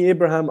starts Tammy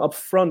Abraham up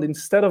front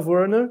instead of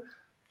Werner,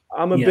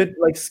 I'm a bit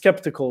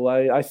skeptical.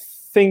 I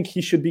think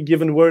he should be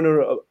given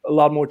Werner a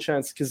lot more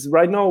chance, because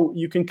right now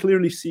you can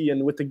clearly see,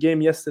 and with the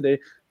game yesterday,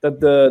 that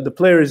the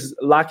player is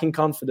lacking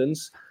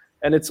confidence,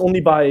 and it's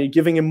only by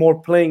giving him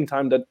more playing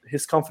time that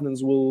his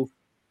confidence will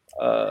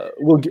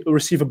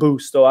receive a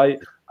boost. So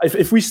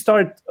if we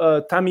start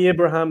Tammy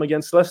Abraham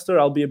against Leicester,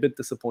 I'll be a bit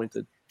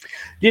disappointed.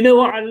 Do you know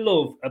what I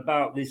love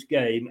about this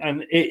game?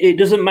 And it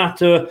doesn't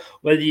matter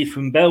whether you're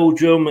from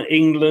Belgium,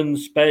 England,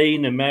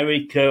 Spain,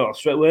 America,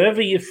 Australia, wherever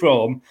you're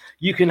from,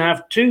 you can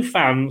have two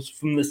fans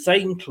from the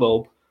same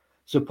club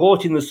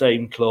supporting the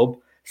same club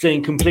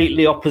saying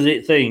completely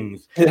opposite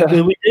things.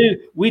 Yeah.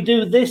 We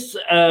do this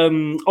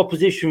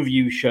opposition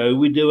view show.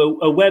 We do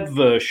a web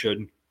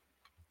version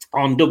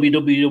on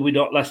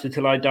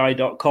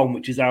www.leicestertillidie.com,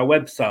 which is our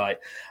website.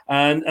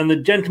 And the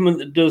gentleman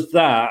that does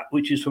that,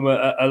 which is from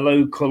a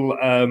local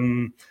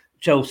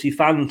Chelsea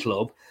fan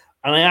club,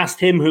 and I asked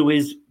him who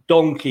his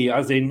donkey,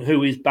 as in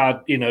who his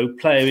bad,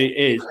 player it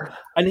is,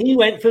 and he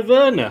went for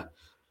Werner.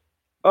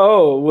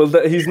 Oh,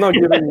 well, he's not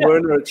giving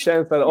Werner a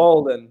chance at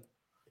all then.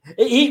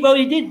 He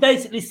did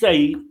basically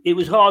say it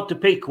was hard to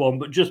pick one,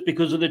 but just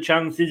because of the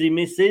chances he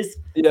misses.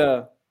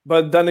 Yeah,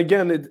 but then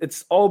again,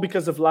 it's all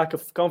because of lack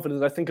of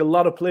confidence. I think a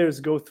lot of players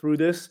go through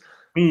this.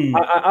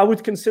 I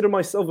would consider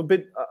myself a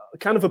bit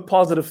kind of a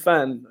positive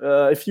fan.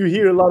 If you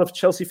hear a lot of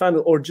Chelsea fans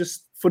or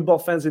just football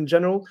fans in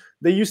general,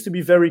 they used to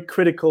be very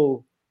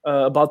critical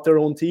about their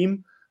own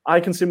team. I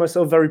consider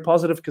myself very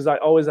positive because I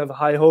always have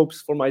high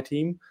hopes for my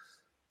team.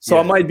 So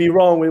I might be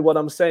wrong with what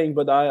I'm saying,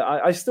 but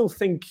I still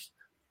think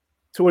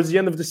towards the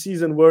end of the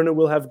season, Werner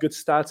will have good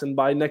stats, and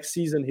by next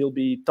season, he'll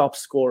be top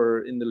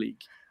scorer in the league.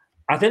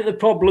 I think the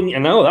problem,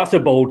 that's a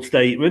bold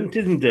statement,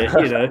 isn't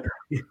it?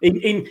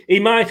 He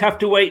might have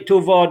to wait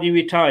till Vardy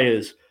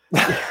retires.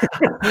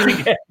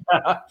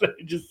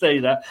 Just say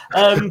that.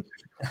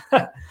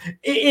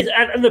 It is,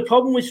 and the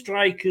problem with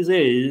strikers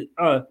is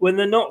when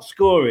they're not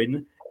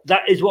scoring,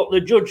 that is what they're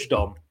judged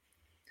on.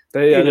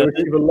 They're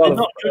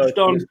not judged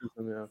on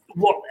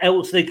what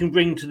else they can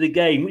bring to the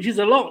game, which is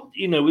a lot,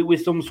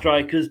 with some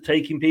strikers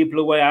taking people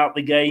away out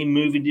the game,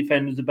 moving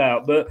defenders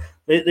about, but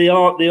they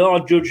are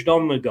judged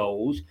on the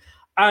goals.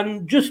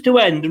 And just to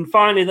end, and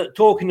finally, that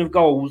talking of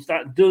goals,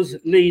 that does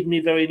lead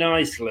me very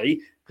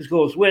nicely, because of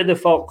course we're the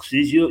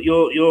Foxes.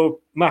 Your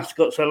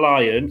mascot's a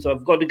lion, so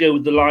I've got to go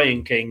with the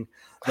Lion King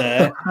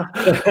there.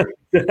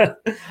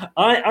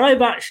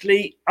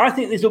 I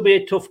think this will be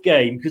a tough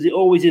game because it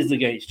always is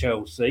against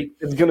Chelsea.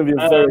 It's going to be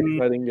a very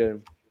exciting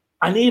game.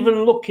 And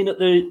even looking at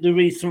the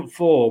recent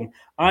form,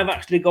 I've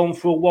actually gone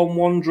for a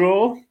 1-1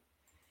 draw.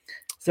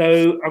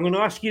 So I'm going to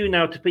ask you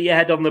now to put your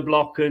head on the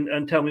block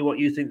and tell me what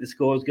you think the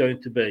score is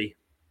going to be.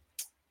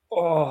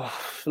 Oh,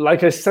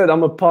 like I said,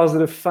 I'm a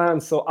positive fan,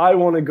 so I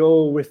want to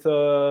go with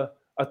a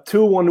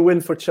 2-1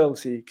 win for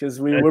Chelsea because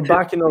we're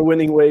back in our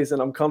winning ways,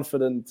 and I'm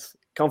confident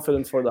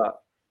for that.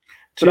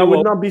 But I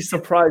would not be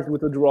surprised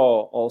with a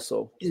draw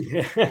also.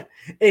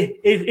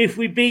 If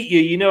we beat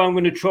you, I'm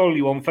going to troll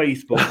you on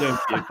Facebook, don't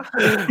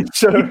you?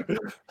 Sure.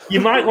 You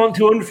might want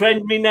to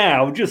unfriend me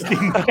now, just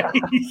in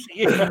case.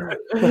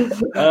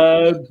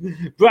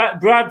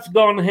 Brad's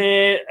gone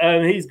here.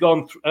 He's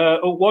gone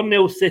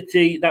 1-0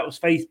 City. That was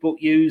Facebook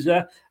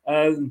user.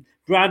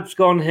 Brad's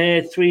gone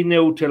here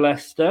 3-0 to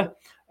Leicester.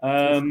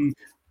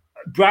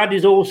 Brad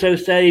is also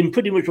saying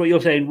pretty much what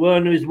you're saying.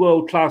 Werner is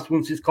world class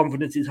once his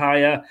confidence is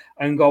higher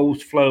and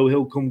goals flow.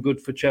 He'll come good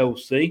for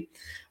Chelsea.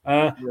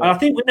 And I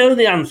think we know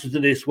the answer to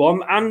this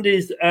one.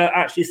 Andy's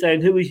actually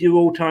saying, who is your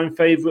all-time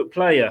favourite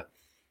player?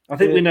 I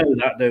think we know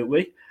that, don't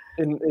we?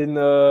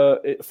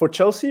 For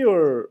Chelsea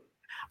or?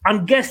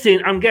 I'm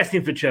guessing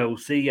for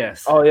Chelsea,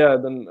 yes. Oh, yeah,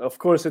 then of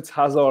course it's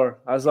Hazard.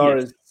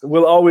 Hazard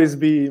will always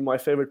be my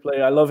favourite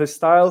player. I love his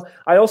style.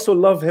 I also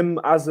love him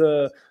as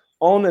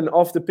on and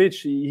off the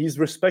pitch. He's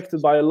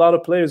respected by a lot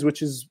of players,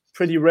 which is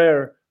pretty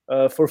rare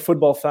for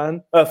football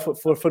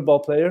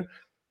player.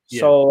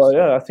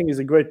 So I think he's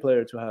a great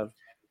player to have.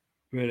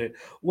 Really?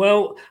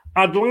 Well,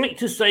 I'd like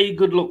to say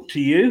good luck to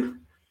you,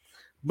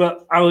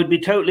 but I would be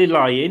totally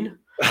lying.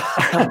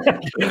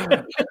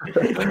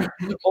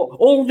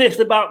 All this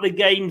about the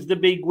game's the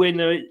big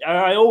winner.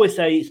 I always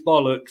say it's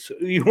bollocks.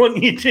 You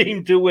want your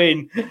team to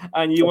win,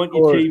 and you want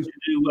your team to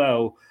do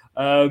well.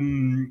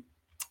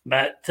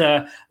 But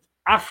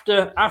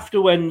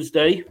after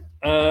Wednesday,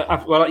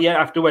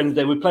 after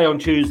Wednesday, we play on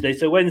Tuesday.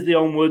 So Wednesday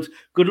onwards,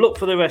 good luck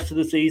for the rest of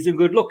the season.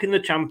 Good luck in the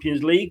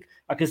Champions League.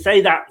 I can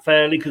say that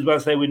fairly because I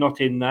say we're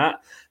not in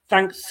that.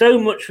 Thanks so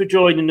much for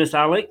joining us,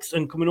 Alex,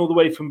 and coming all the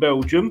way from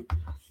Belgium.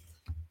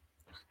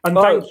 And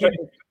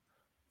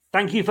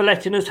thank you for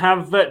letting us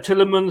have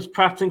Tielemans,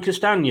 Pratt, and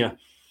Castagna.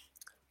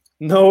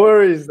 No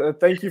worries.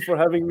 Thank you for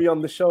having me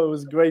on the show. It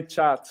was a great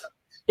chat.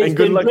 And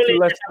good luck to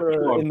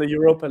Leicester in the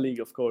Europa League,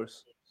 of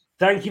course.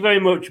 Thank you very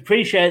much.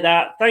 Appreciate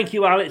that. Thank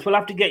you, Alex. We'll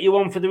have to get you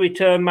on for the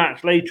return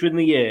match later in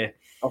the year.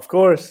 Of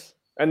course.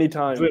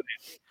 Anytime. Brilliant.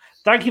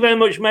 Thank you very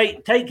much,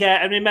 mate. Take care.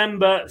 And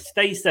remember,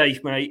 stay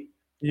safe, mate.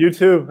 You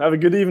too. Have a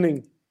good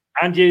evening.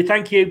 And you.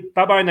 Thank you.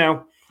 Bye-bye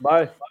now.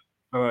 Bye.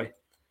 Bye-bye.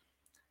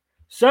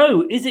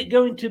 So, is it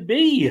going to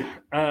be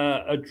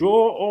a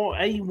draw or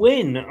a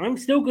win? I'm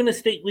still going to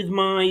stick with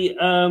my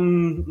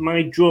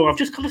my draw. I've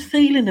just got a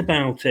feeling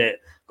about it.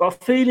 Got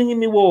a feeling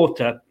in my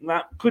water.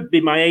 That could be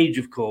my age,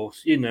 of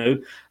course,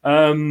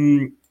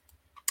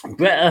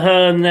 Brett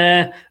Ahern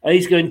there.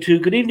 He's going to...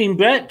 Good evening,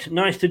 Brett.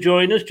 Nice to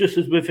join us just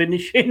as we're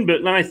finishing,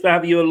 but nice to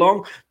have you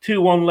along.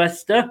 2-1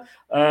 Leicester.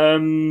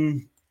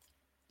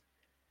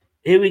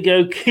 Here we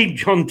go. Keep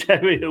John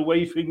Terry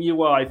away from your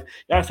wife.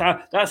 That's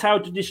how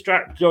to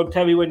distract John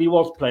Terry when he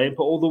was playing.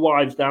 Put all the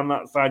wives down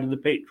that side of the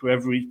pitch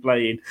wherever he's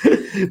playing.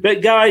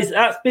 But guys,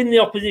 that's been the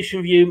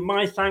opposition view.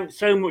 My thanks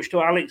so much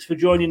to Alex for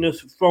joining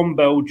us from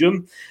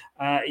Belgium.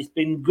 It's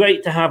been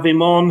great to have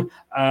him on.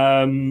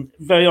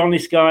 Very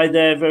honest guy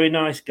there. Very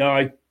nice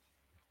guy.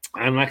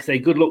 And like I say,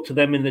 good luck to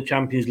them in the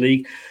Champions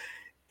League.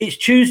 It's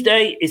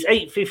Tuesday. It's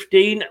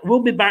 8:15. We'll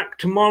be back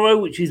tomorrow,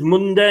 which is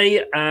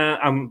Monday.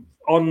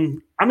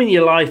 I'm in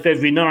your life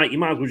every night. You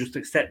might as well just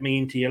accept me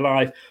into your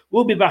life.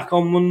 We'll be back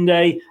on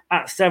Monday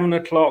at 7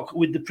 o'clock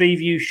with the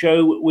preview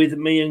show with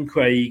me and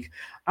Craig.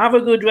 Have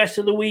a good rest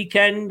of the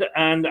weekend,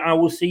 and I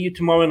will see you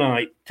tomorrow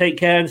night. Take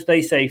care and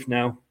stay safe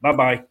now.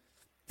 Bye-bye.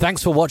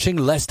 Thanks for watching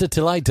Leicester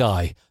Till I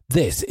Die.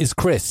 This is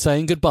Chris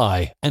saying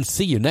goodbye, and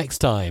see you next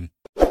time.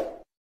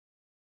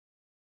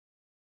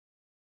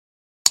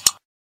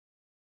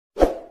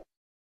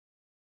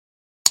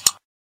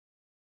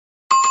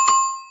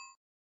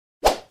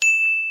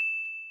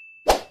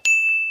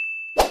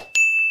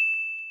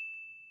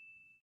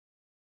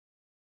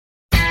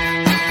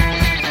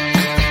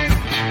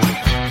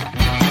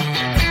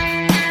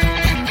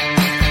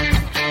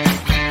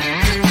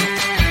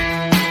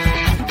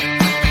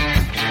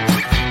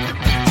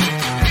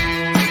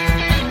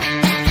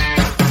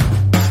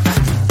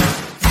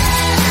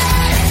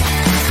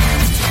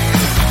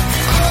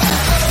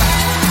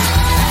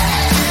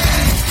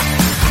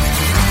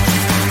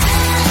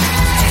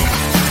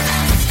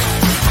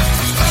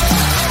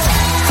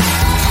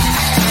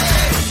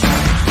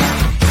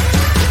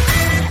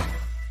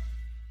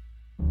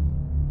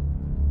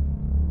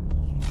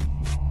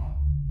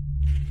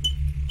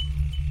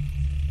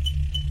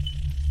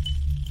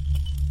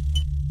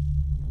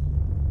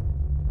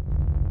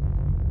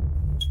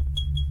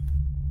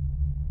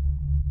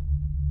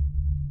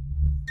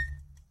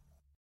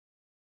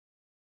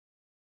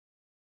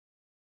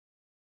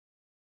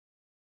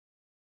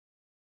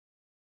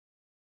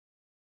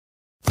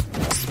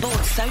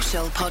 Sports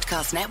Social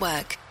Podcast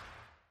Network.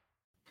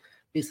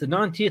 It's the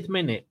 90th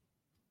minute.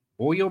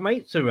 All your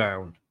mates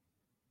around.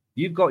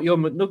 You've got your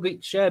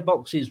McNugget share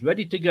boxes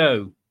ready to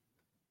go.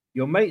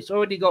 Your mate's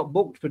already got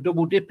booked for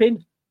double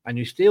dipping, and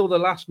you steal the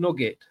last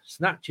nugget,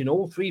 snatching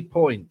all 3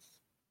 points.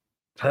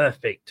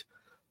 Perfect.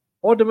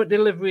 Order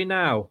McDelivery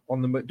now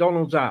on the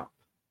McDonald's app.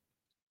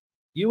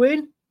 You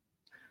in?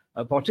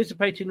 At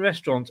participating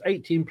restaurants,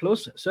 18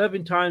 plus,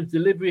 serving times,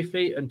 delivery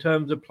fee and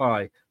terms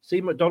apply. See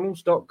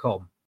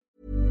mcdonalds.com.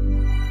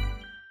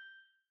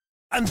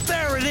 And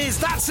there it is,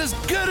 that's as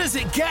good as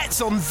it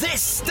gets on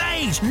this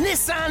stage.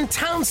 Nissan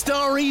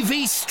Townstar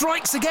EV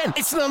strikes again.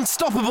 It's an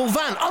unstoppable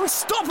van,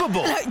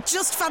 unstoppable.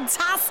 Just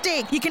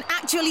fantastic. You can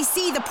actually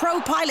see the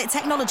ProPilot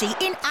technology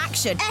in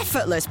action.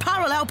 Effortless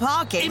parallel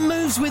parking. It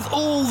moves with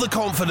all the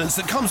confidence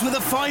that comes with a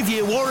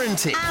 5-year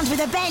warranty. And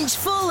with a bench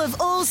full of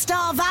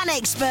all-star van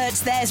experts,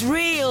 there's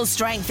real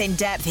strength in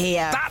depth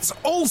here. That's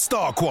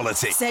all-star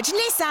quality. Search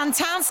Nissan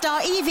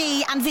Townstar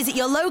EV and visit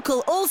your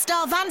local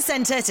all-star van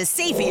centre to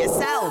see for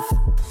yourself.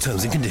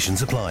 Terms and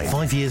conditions apply.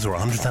 5 years or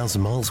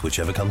 100,000 miles,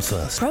 whichever comes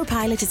first.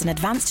 ProPilot is an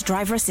advanced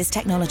driver assist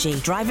technology.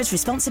 Driver's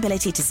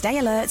responsibility to stay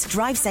alert,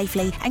 drive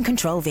safely, and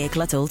control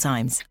vehicle at all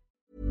times.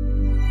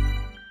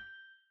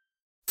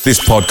 This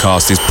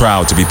podcast is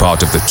proud to be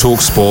part of the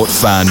TalkSport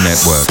Fan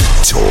Network.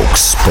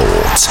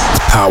 TalkSport.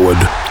 Powered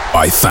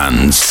by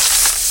fans.